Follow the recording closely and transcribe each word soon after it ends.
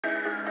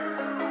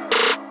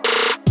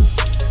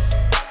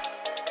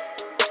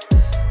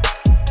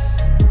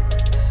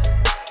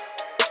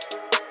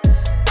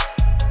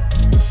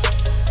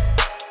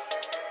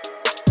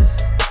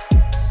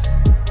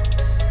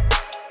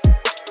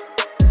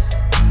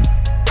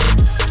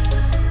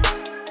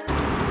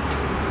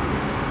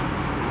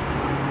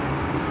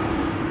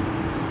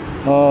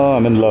Oh,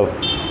 I'm in love.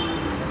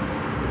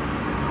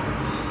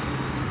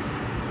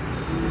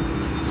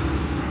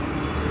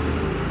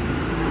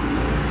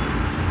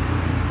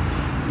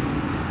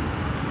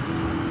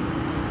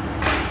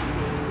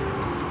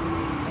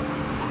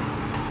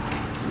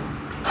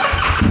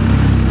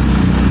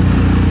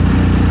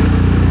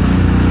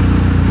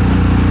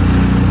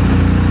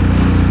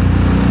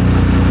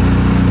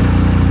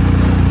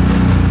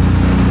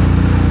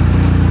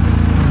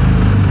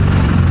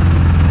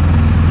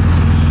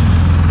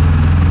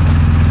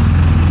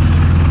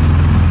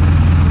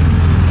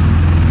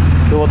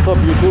 So what's up,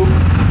 YouTube?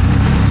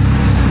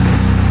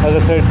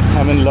 As I said,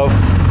 I'm in love.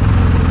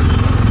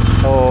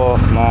 Oh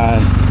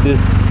man, this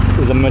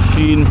is a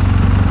machine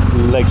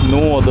like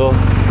no other.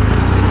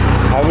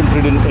 I haven't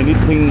ridden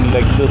anything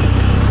like this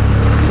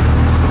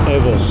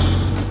ever.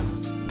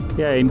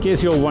 Yeah, in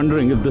case you're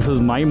wondering if this is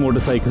my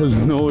motorcycle,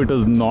 no, it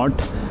is not.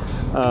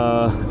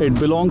 It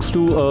belongs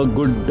to a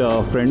good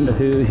friend.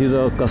 He's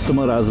a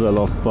customer as well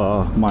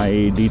of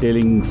my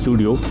detailing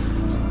studio.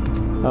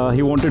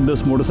 He wanted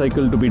this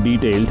motorcycle to be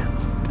detailed,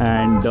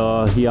 and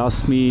he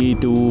asked me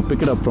to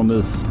pick it up from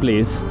his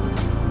place,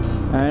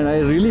 and I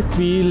really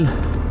feel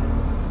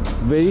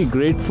very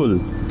grateful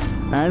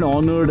and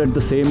honored at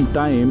the same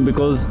time,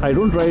 because I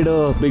don't ride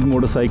a big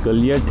motorcycle,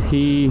 yet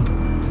he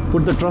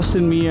put the trust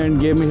in me and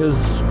gave me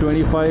his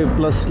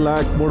 25+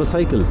 lakh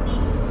motorcycle.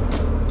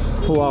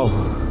 Wow,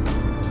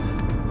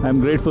 I'm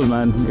grateful,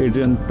 man.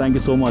 Adrian, thank you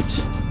so much.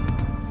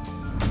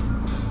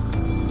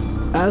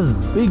 As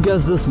big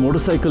as this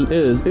motorcycle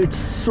is, it's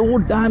so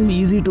damn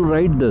easy to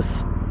ride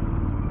this.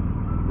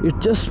 It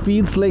just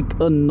feels like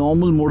a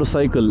normal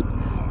motorcycle.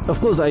 Of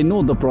course, I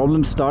know the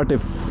problems start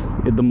if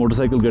the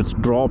motorcycle gets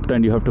dropped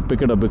and you have to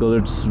pick it up,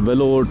 because it's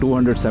well over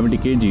 270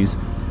 kgs.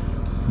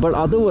 But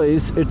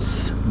otherwise,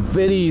 it's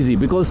very easy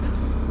because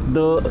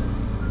the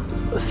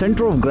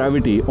center of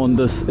gravity on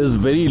this is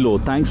very low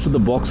thanks to the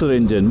boxer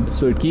engine.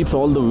 So it keeps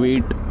all the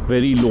weight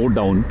very low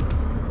down.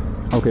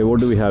 Okay, what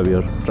do we have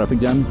here? Traffic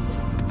jam?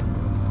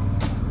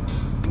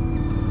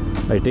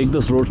 I take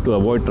this road to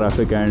avoid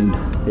traffic, and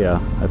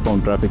yeah, I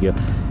found traffic here.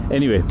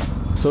 Anyway,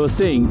 so I was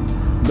saying,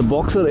 the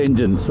boxer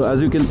engine, so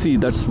as you can see,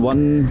 that's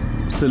one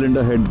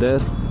cylinder head there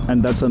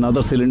and that's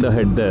another cylinder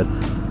head there.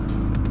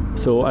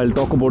 So I'll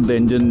talk about the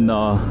engine,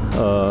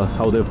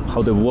 how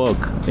they work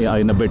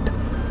in a bit,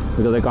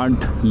 because I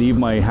can't leave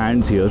my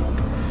hands here.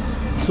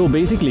 So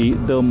basically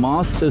the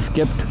mass is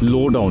kept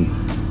low down,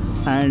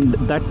 and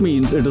that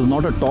means it is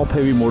not a top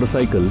heavy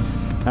motorcycle,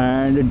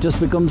 and it just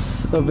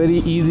becomes a very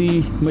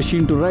easy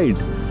machine to ride.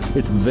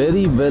 It's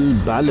very well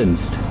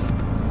balanced.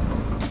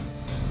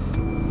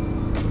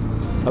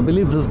 I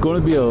believe this is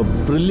going to be a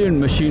brilliant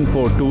machine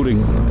for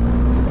touring,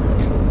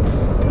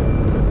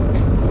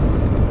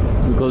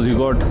 because you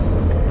got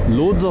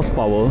loads of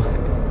power,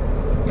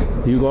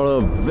 you got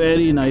a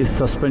very nice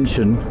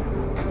suspension,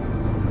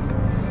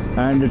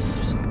 and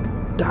it's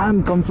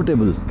damn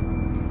comfortable.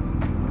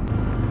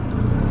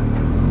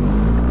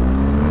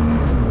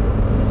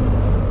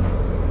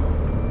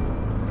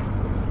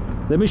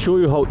 Let me show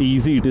you how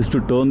easy it is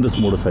to turn this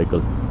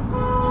motorcycle.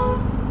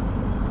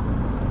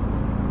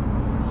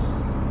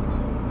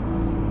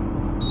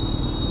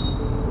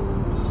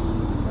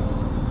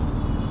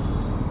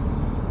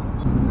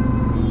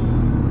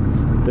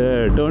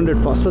 There, turned it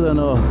faster than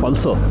a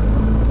Pulsar.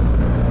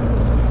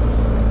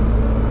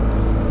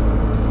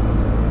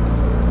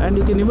 And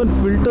you can even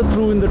filter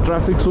through in the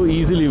traffic so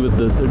easily with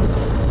this.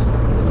 It's,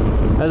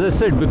 as I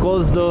said,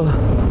 because the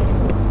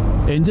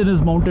engine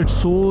is mounted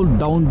so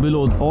down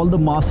below, all the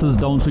mass is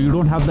down, so you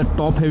don't have that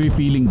top heavy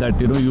feeling that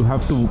you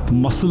have to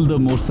muscle the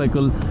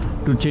motorcycle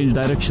to change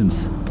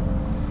directions.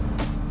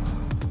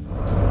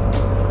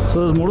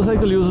 So this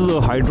motorcycle uses a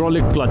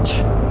hydraulic clutch,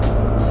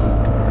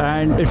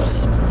 and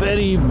it's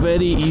very,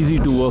 very easy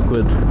to work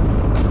with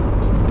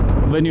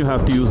when you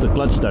have to use the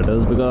clutch, that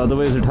is, because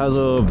otherwise it has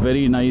a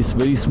very nice,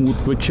 very smooth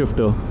quick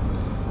shifter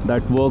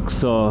that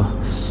works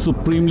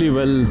supremely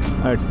well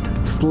at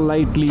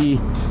slightly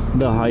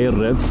the higher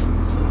revs,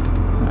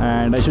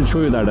 and I should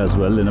show you that as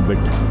well in a bit.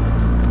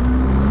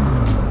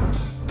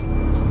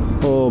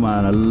 Oh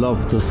man, I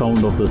love the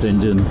sound of this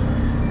engine.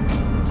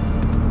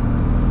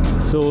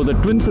 So the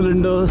twin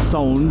cylinder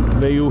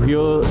sound, where you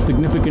hear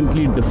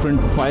significantly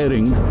different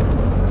firings,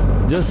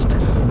 just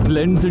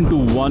blends into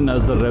one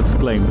as the revs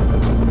climb.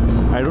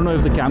 I don't know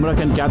if the camera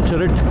can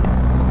capture it,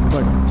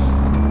 but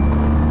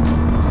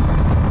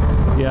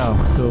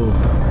yeah, so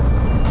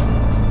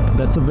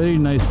that's a very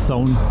nice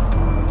sound.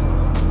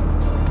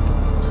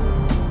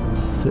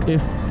 So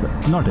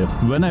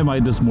when I buy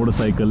this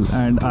motorcycle,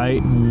 and I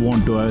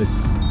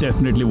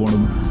definitely want to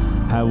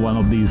have one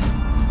of these.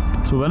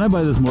 So when I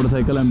buy this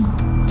motorcycle,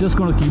 I'm just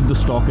going to keep the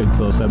stock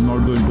exhaust. I'm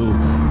not going to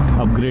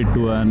upgrade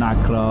to an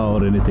Acra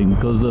or anything,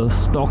 because the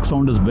stock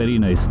sound is very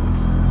nice.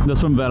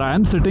 Just from where I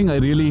am sitting, I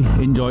really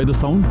enjoy the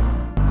sound.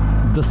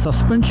 The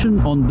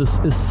suspension on this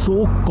is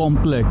so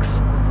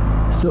complex.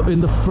 So in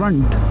the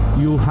front,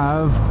 you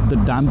have the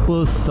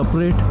dampers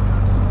separate,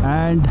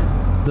 and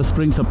the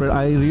spring separator.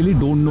 I really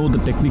don't know the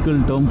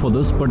technical term for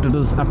this, but it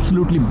is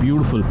absolutely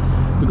beautiful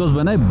because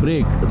when I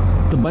brake,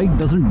 the bike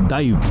doesn't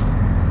dive.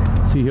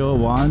 See here,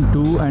 1,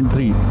 2 and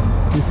 3.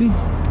 You see,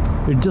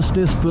 it just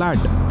stays flat.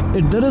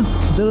 There is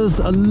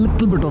a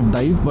little bit of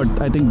dive, but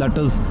I think that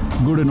is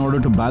good in order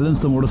to balance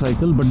the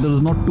motorcycle, but there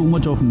is not too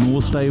much of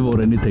nosedive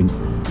or anything.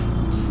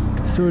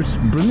 So it's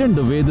brilliant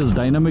the way this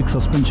dynamic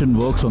suspension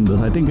works on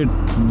this. I think it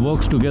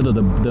works together,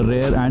 the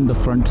rear and the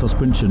front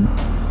suspension.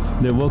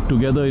 They work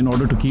together in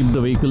order to keep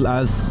the vehicle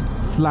as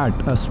flat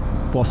as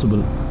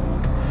possible.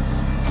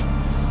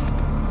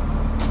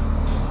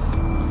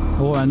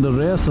 Oh, and the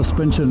rear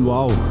suspension,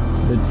 wow,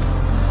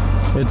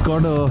 it's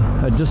got a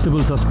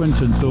adjustable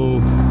suspension,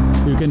 so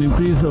you can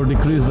increase or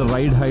decrease the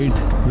ride height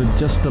with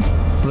just the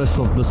press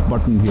of this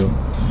button here.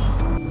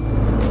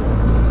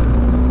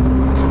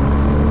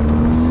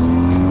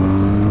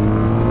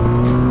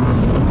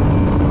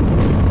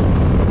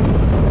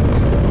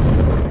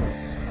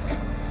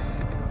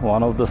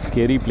 One of the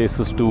scary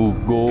places to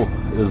go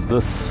is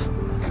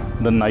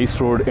the nice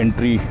road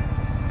entry,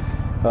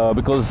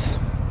 because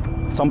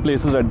some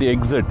places at the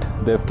exit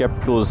they've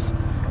kept those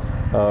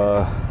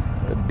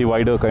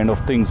divider kind of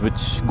things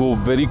which go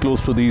very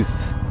close to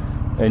these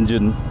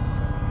engine.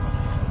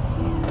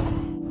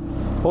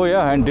 Oh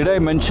yeah, and did I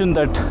mention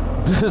that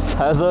this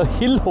has a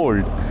hill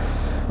hold?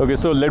 Okay,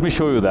 so let me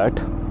show you that.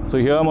 So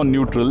here I'm on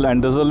neutral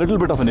and there's a little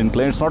bit of an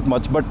incline. It's not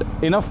much, but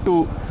enough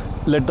to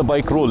let the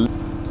bike roll.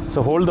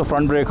 So hold the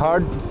front brake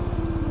hard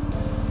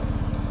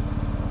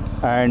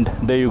and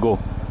there you go,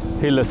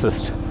 hill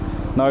assist.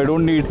 Now I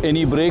don't need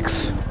any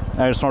brakes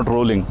and it's not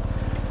rolling.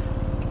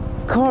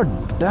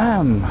 God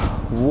damn,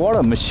 what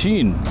a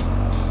machine.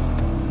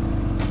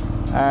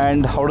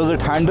 And how does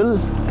it handle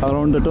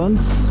around the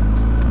turns?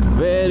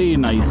 Very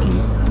nicely.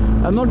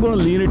 I'm not going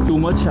to lean it too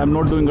much. I'm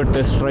not doing a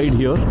test ride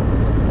here.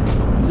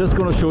 I'm just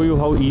going to show you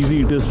how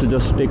easy it is to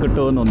just take a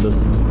turn on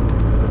this.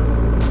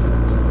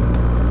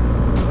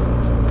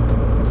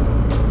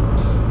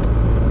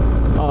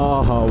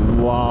 Ah,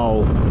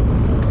 wow.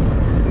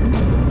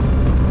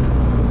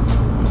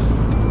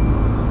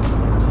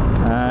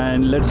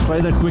 And let's try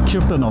that quick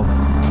shifter now.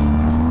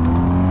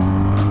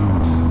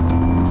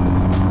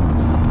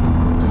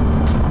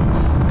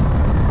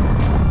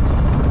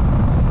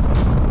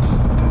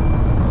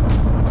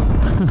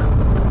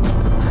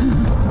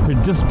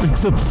 It just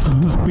picks up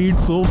speed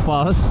so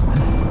fast,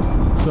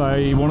 so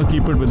I want to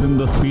keep it within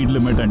the speed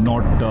limit and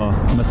not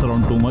mess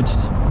around too much.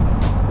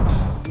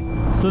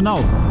 So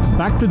now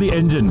back to the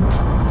engine,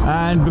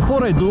 and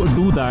before I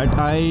do that,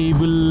 I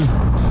will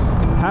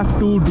have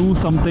to do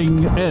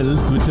something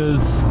else, which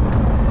is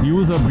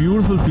use a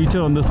beautiful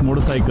feature on this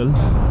motorcycle,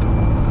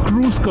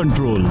 cruise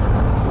control.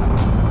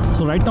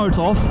 So right now it's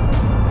off.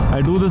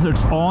 I do this,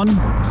 it's on.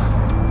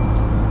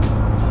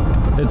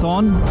 It's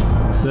on.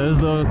 There's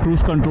the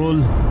cruise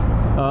control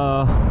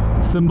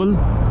symbol,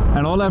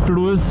 and all I have to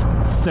do is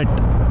set,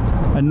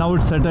 and now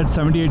it's set at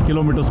 78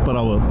 kilometers per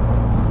hour.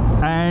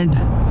 And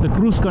the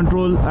cruise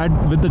control,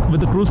 with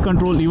the cruise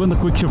control, even the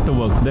quick shifter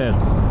works there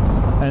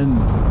and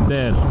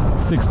there,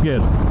 6th gear.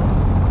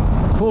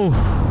 Oh,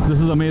 this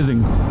is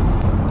amazing.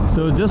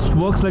 So it just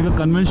works like a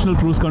conventional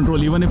cruise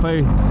control. Even if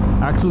I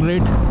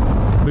accelerate,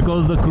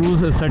 because the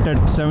cruise is set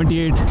at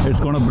 78, it's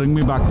going to bring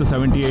me back to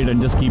 78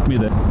 and just keep me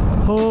there.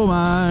 Oh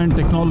man,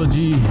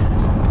 technology.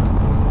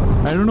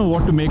 I don't know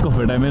what to make of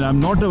it. I mean, I'm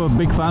not a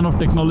big fan of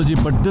technology,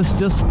 but this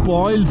just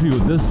spoils you.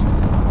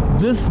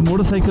 This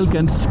motorcycle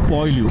can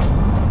spoil you.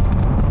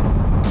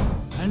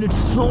 And it's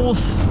so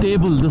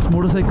stable. This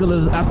motorcycle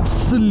is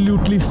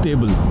absolutely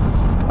stable.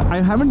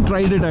 I haven't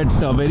tried it at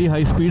very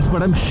high speeds,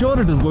 but I'm sure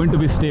it is going to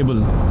be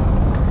stable.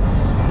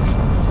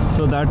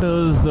 So that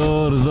is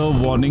the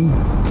reserve warning,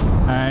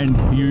 and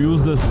you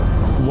use this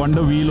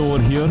wonder wheel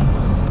over here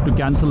to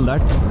cancel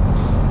that.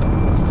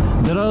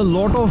 There are a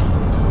lot of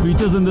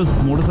features in this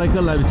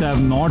motorcycle which I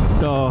have not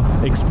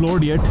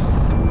explored yet.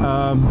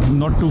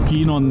 Not too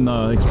keen on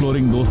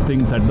exploring those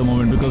things at the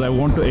moment because I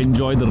want to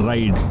enjoy the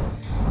ride.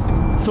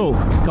 So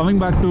coming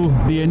back to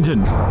the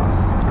engine.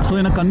 So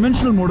in a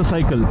conventional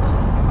motorcycle,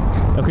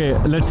 okay,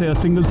 let's say a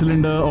single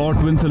cylinder or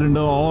twin cylinder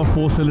or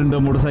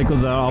 4-cylinder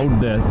motorcycles are out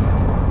there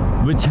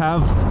which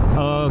have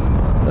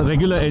a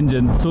regular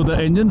engine. So the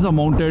engines are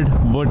mounted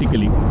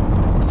vertically.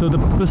 So the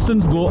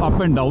pistons go up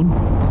and down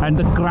and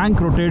the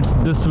crank rotates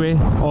this way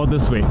or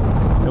this way.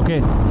 Okay,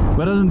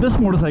 whereas in this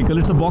motorcycle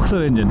it's a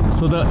boxer engine.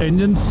 So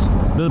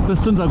the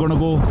pistons are going to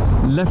go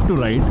left to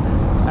right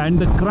and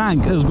the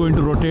crank is going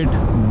to rotate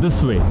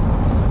this way.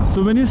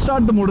 So when you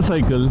start the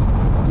motorcycle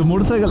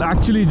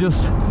actually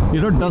just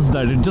does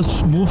that. It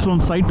just moves from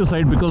side to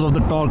side because of the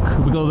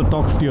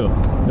torque steer.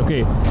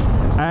 Okay,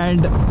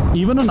 and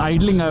even on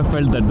idling I've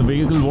felt that the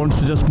vehicle wants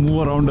to just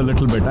move around a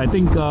little bit. I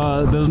think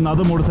there's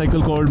another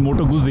motorcycle called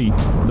Moto Guzzi,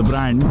 the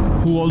brand,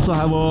 who also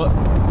have a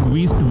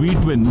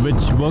V-twin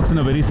which works in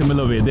a very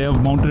similar way. They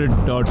have mounted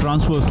it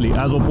transversely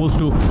as opposed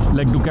to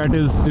like Ducati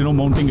is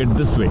mounting it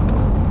this way.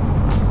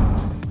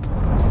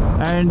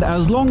 And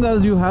as long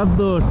as you have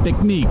the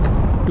technique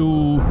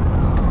to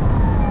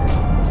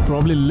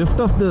probably lift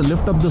up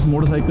this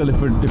motorcycle.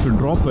 If you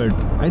drop it,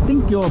 I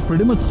think you're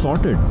pretty much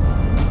sorted.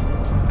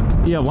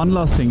 Yeah, one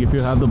last thing, if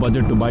you have the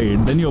budget to buy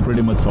it, then you're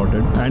pretty much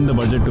sorted, and the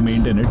budget to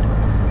maintain it.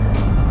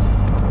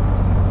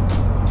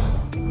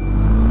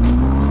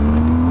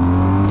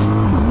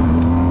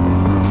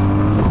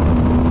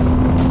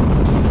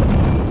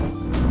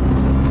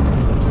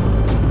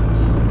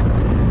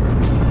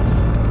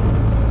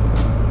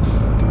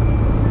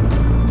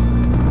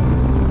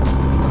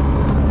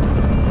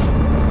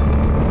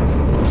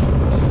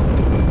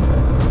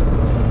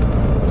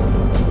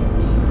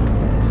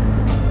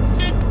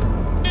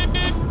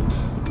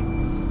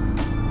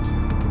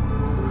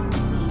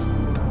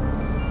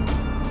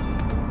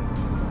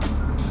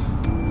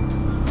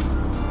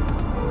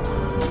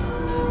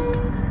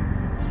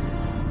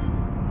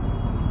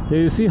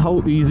 Here you see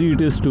how easy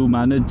it is to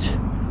manage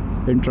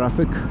in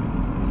traffic.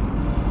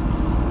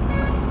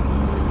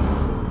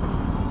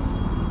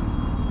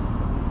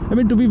 I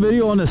mean, to be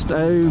very honest,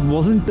 I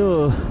wasn't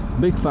a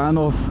big fan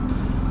of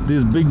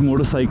these big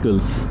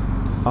motorcycles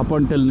up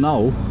until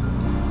now.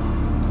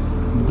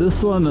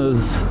 This one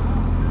is,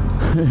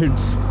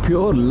 it's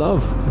pure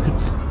love.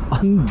 It's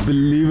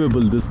unbelievable,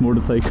 this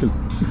motorcycle.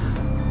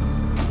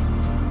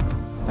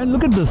 And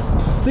look at this,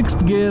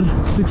 6th gear,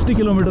 60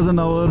 kilometers an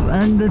hour,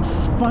 and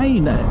it's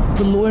fine.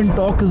 The low end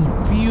torque is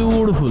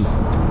beautiful.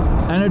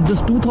 And at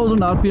this 2000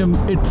 RPM,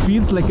 it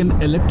feels like an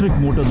electric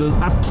motor. There's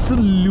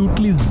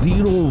absolutely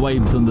zero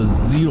vibes on this,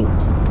 zero.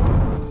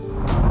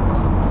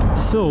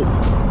 So,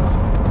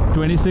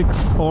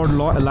 26 odd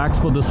lakhs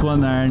for this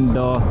one, and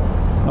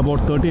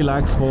about 30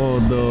 lakhs for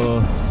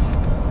the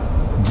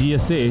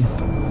GSA.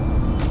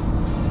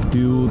 Do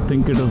you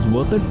think it is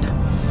worth it?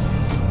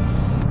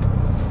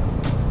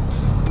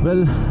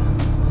 Well,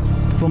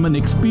 from an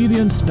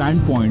experience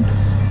standpoint,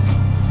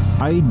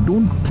 I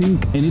don't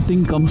think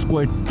anything comes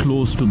quite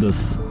close to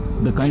this.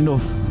 The kind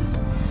of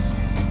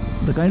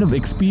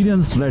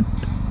experience that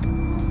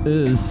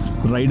is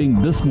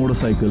riding this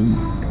motorcycle,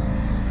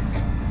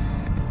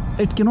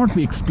 it cannot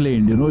be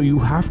explained. You know, you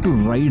have to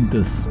ride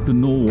this to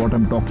know what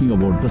I'm talking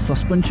about. The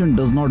suspension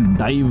does not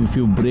dive if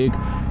you brake,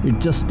 it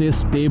just stays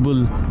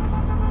stable.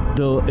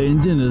 The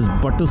engine is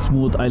butter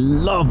smooth. I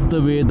love the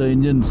way the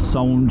engine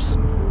sounds.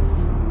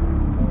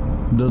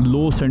 The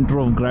low center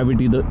of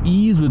gravity, the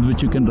ease with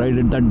which you can ride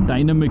it, that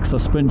dynamic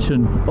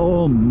suspension.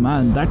 Oh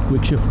man, that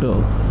quick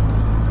shifter,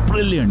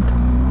 brilliant.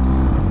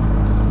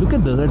 Look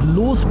at this, at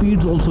low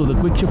speeds also, the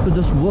quick shifter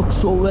just works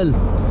so well.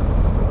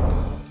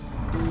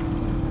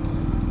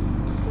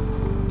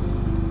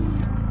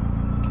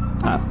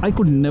 I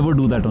could never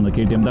do that on a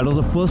KTM. That was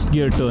the first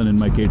gear turn in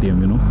my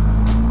KTM, you know.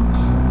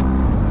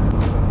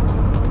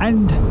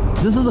 And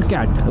this is a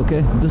cat,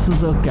 okay? This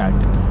is a cat.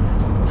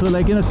 So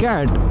like in a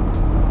cat,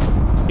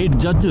 it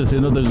judges,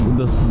 you know,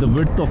 the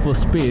width of a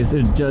space.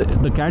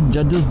 The cat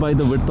judges by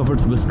the width of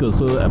its whiskers.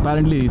 So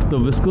apparently, if the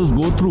whiskers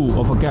go through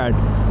of a cat,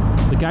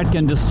 the cat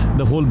can just,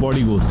 the whole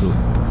body goes through.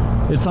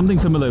 It's something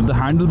similar. If the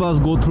handlebars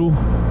go through,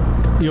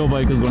 your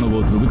bike is going to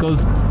go through,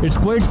 because it's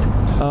quite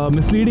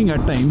misleading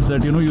at times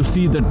that, you know, you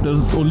see that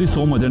there's only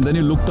so much, and then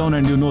you look down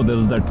and you know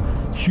there's that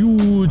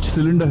huge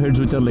cylinder heads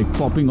which are like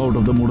popping out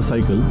of the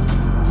motorcycle.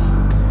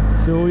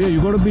 So yeah, you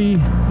got to be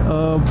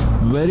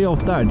wary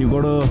of that. You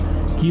got to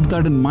keep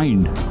that in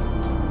mind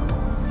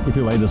if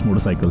you buy this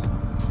motorcycle,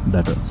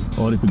 that is,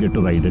 or if you get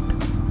to ride it.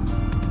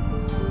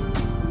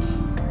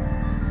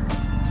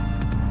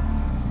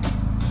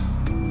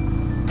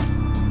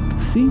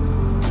 See,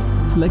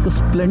 like a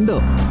Splendor,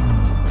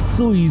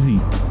 so easy.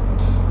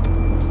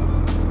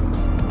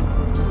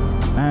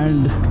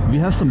 And we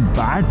have some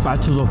bad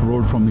patches of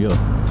road from here.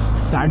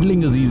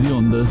 Saddling is easy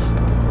on this.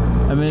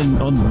 I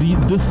mean, on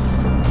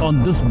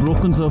this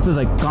broken surface,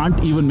 I can't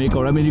even make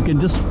out. I mean, you can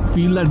just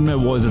feel that in my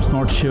voice. It's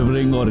not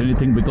shivering or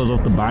anything because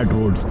of the bad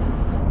roads.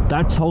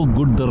 That's how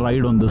good the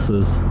ride on this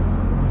is.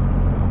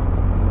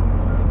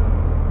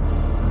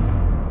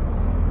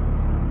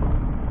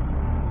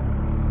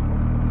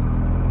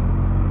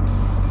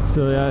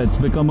 So yeah, it's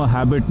become a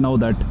habit now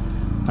that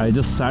I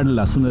just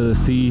saddle as soon as I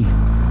see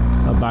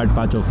a bad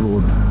patch of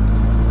road.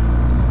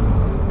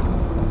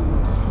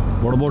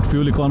 What about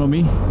fuel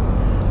economy?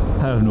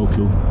 I have no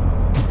clue.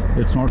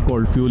 It's not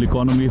called fuel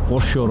economy for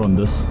sure on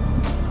this.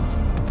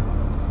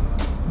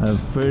 I've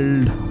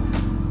filled,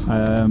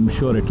 I'm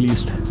sure, at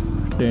least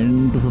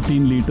 10 to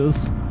 15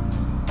 liters,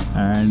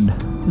 and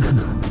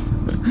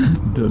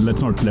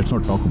let's not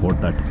talk about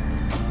that.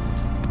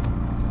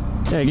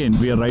 Yeah, again,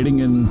 we are riding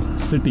in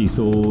city,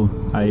 so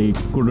I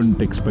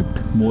couldn't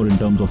expect more in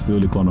terms of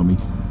fuel economy.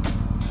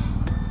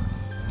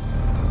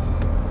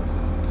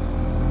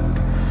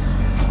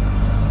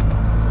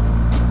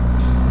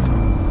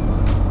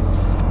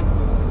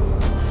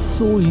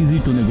 So easy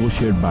to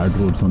negotiate bad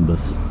roads on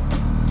this.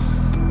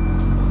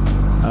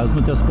 As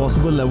much as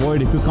possible,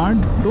 avoid. If you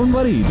can't, don't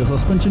worry, the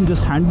suspension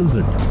just handles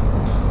it.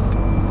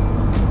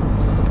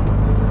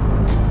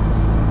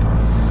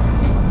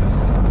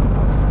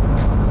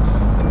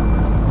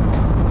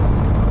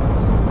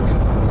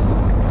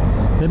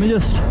 Let me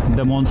just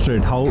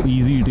demonstrate how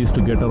easy it is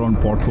to get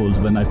around potholes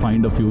when I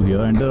find a few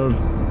here, and there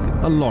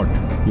are a lot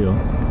here.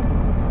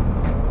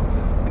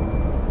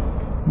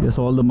 Yes,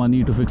 all the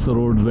money to fix the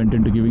roads went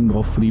into giving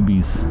off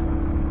freebies.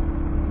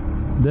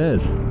 There.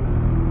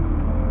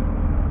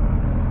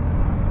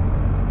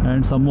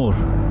 And some more.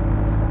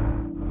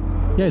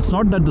 Yeah, it's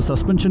not that the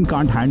suspension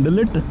can't handle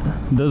it.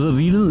 There's a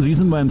real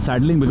reason why I'm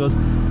saddling, because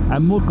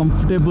I'm more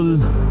comfortable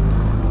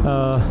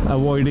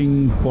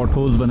avoiding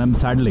potholes when I'm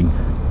saddling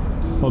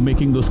or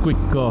making those quick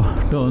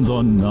turns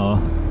on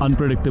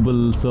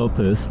unpredictable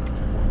surface.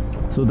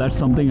 So that's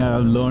something I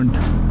have learned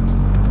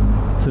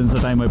since the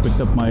time I picked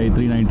up my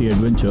 390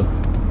 Adventure.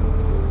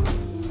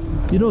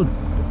 You know,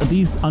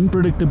 these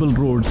unpredictable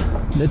roads,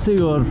 let's say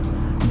you are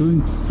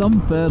doing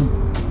some fair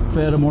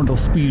amount of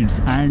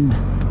speeds, and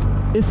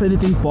if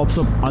anything pops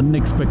up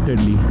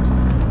unexpectedly,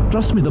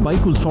 trust me, the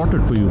bike will sort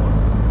it for you.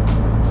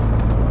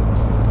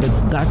 It's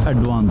that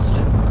advanced.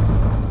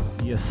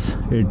 Yes,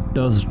 it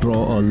does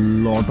draw a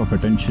lot of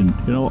attention.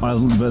 You know,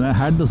 when I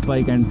had this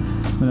bike and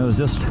when I was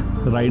just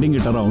riding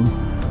it around,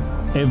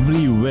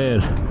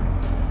 everywhere,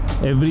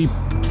 every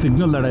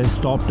signal that I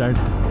stopped at,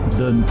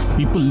 the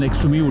people next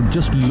to me would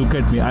just look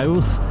at me. I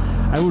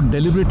would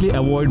deliberately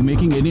avoid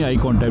making any eye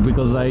contact,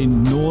 because I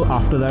know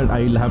after that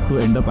I'll have to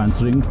end up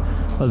answering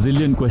a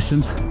zillion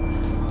questions,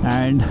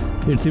 and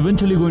it's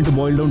eventually going to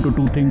boil down to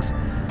two things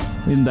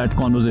in that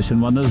conversation.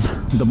 One is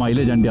the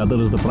mileage and the other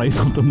is the price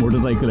of the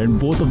motorcycle, and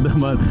both of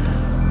them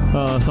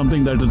are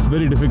something that it's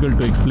very difficult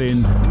to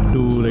explain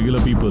to regular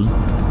people.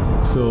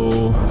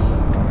 So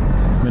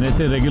when I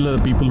say regular,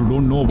 people who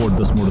don't know about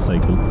this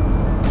motorcycle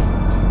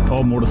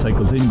or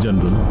motorcycles in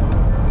general,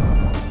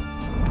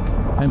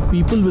 and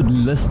people with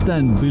less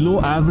than below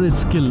average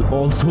skill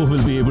also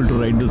will be able to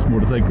ride this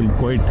motorcycle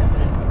quite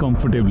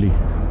comfortably.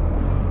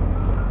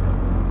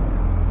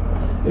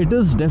 It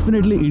is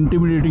definitely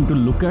intimidating to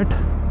look at,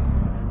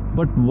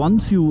 but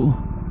once you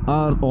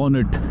are on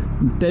it,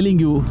 I'm telling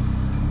you,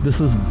 this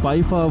is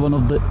by far one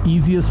of the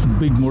easiest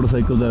big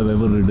motorcycles I've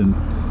ever ridden.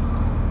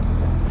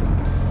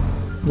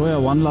 Oh yeah,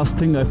 one last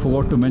thing I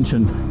forgot to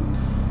mention.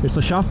 It's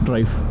a shaft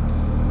drive,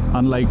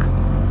 unlike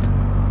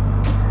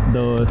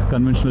the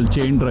conventional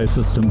chain drive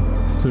system,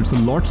 so it's a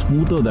lot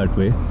smoother that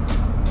way.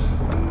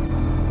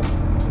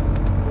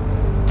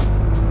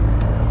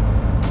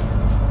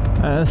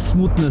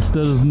 Smoothness,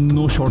 there is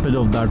no shortage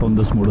of that on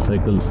this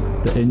motorcycle.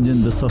 The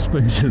engine, the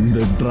suspension,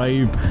 the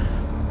drive,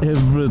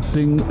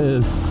 everything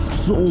is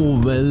so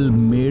well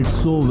made,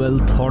 so well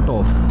thought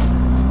of.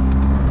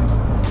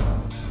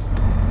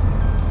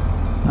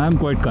 I'm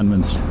quite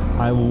convinced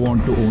I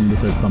want to own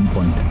this at some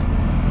point,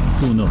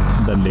 sooner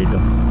than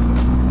later.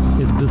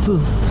 If this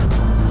is,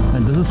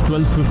 and this is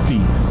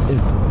 1250,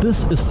 if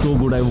this is so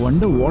good, I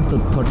wonder what the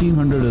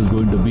 1300 is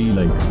going to be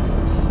like.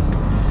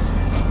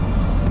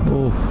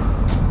 Oh,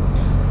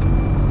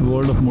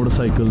 world of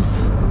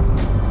motorcycles.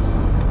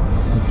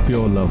 It's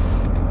pure love.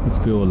 It's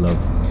pure love.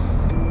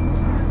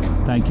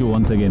 Thank you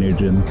once again,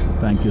 Adrian.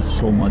 Thank you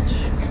so much.